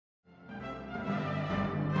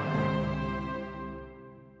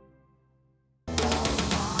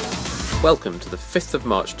Welcome to the 5th of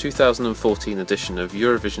March 2014 edition of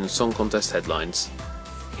Eurovision Song Contest Headlines.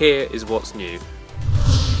 Here is what's new.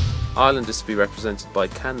 Ireland is to be represented by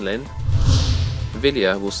Can Lyn,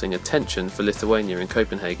 Vilja will sing Attention for Lithuania in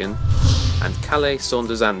Copenhagen, and Calais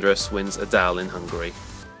Saunders Andrus wins Adal in Hungary.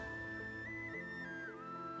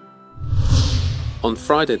 On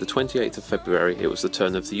Friday the 28th of February it was the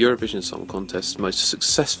turn of the Eurovision Song Contest's most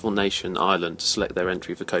successful nation, Ireland, to select their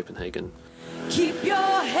entry for Copenhagen. Keep your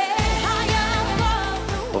head high.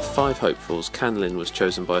 Of 5 hopefuls, Can Lyn was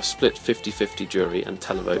chosen by a split 50-50 jury and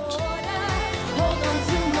televote.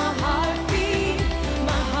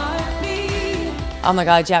 Oh my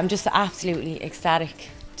god, yeah, I'm just absolutely ecstatic,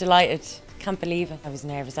 delighted. Can't believe it. I was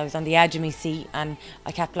nervous. I was on the edge of my seat and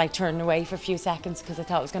I kept like turning away for a few seconds because I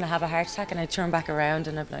thought I was going to have a heart attack, and I'd turn back around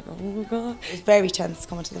and I'd be like, oh my god. It was very tense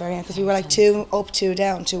coming to the very end because we were like 2 up, 2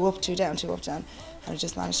 down, 2 up, 2 down, 2 up, down, and we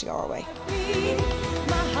just managed to go our way.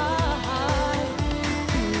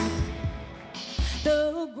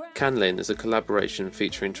 Can Lyn is a collaboration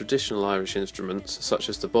featuring traditional Irish instruments such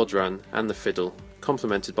as the bodhran and the fiddle,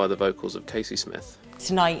 complemented by the vocals of Casey Smith.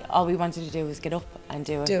 Tonight, all we wanted to do was get up and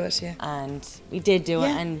do it. Do it, yeah. And we did do it.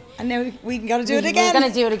 And now we got to do it again. We're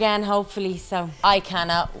going to do it again, hopefully. So I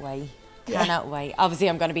cannot wait. Cannot wait. Obviously,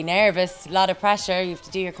 I'm going to be nervous. A lot of pressure. You have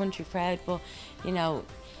to do your country proud. But, you know,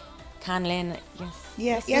 Can Lyn,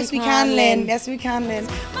 yes. Yes, we can, Lyn. Yes, we can, Lyn.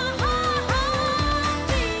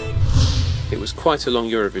 It was quite a long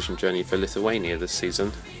Eurovision journey for Lithuania this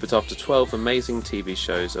season, but after 12 amazing TV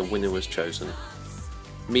shows, a winner was chosen.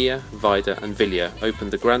 Mia, Vida and Vilja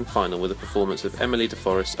opened the grand final with a performance of Emily de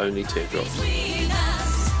Forest's Only Teardrops.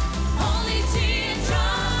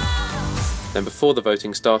 Then before the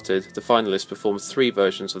voting started, the finalists performed 3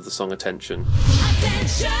 versions of the song Attention.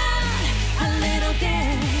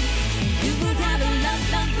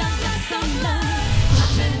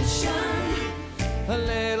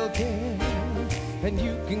 And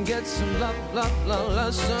you can get some love,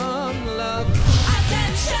 some love.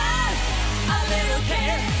 Attention, a little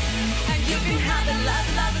care, and you can have the love,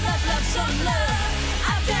 some love.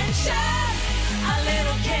 Attention, a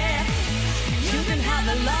little care, you can have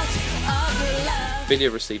a lot of love.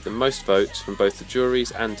 Vilja received the most votes from both the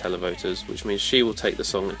juries and televoters, which means she will take the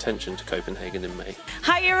song Attention to Copenhagen in May.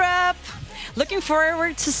 Hi Europe! Looking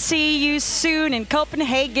forward to see you soon in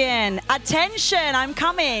Copenhagen. Attention, I'm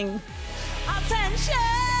coming. Attention!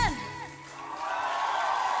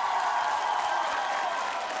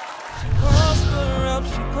 She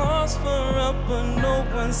calls for help, but no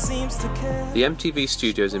one seems to care. The MTV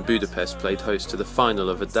studios in Budapest played host to the final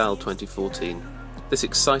of Adal 2014. This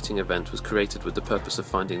exciting event was created with the purpose of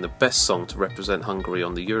finding the best song to represent Hungary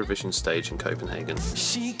on the Eurovision stage in Copenhagen.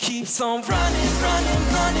 She keeps on running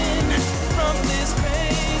from this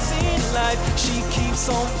crazy life. She keeps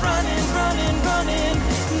on running,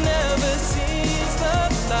 never sees the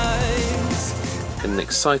light. In an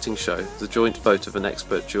exciting show, the joint vote of an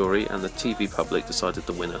expert jury and the TV public decided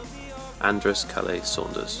the winner, Andrus Calais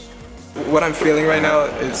Saunders. What I'm feeling right now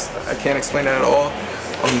is, I can't explain it at all.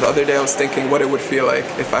 The other day I was thinking what it would feel like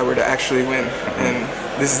if I were to actually win, and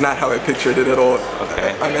this is not how I pictured it at all.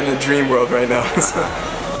 Okay. I'm in a dream world right now.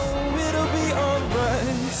 It'll be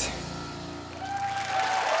alright.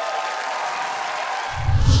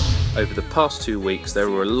 Over the past 2 weeks, there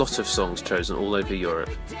were a lot of songs chosen all over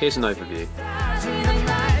Europe. Here's an overview.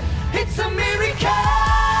 It's a miracle.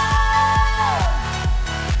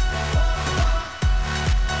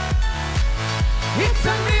 It's a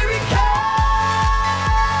miracle.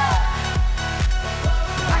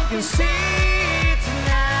 I can see it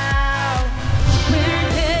now. We're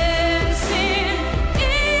dancing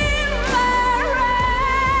in the rain.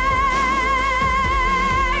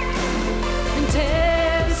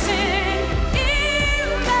 Dancing in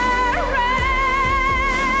the rain.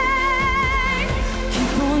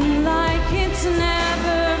 Keep on like it's now.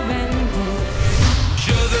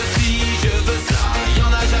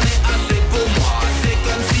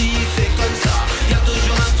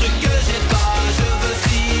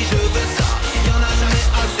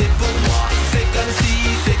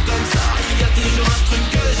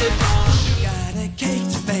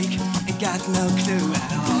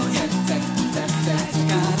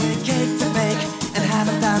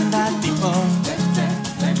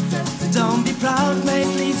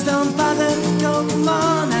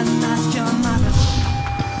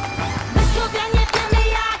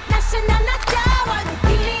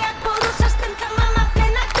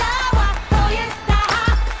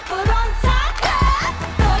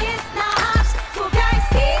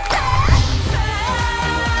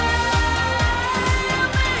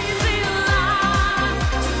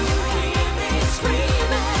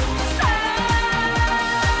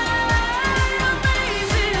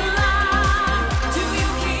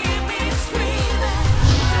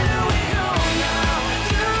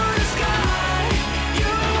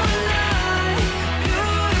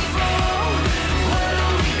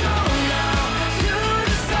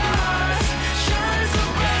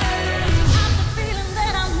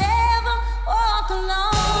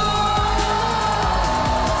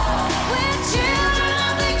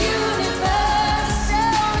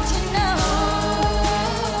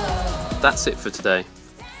 That's it for today.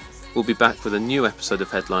 We'll be back with a new episode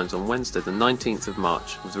of Headlines on Wednesday the 19th of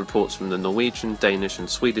March with reports from the Norwegian, Danish and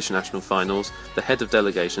Swedish national finals, the head of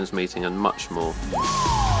delegations meeting and much more.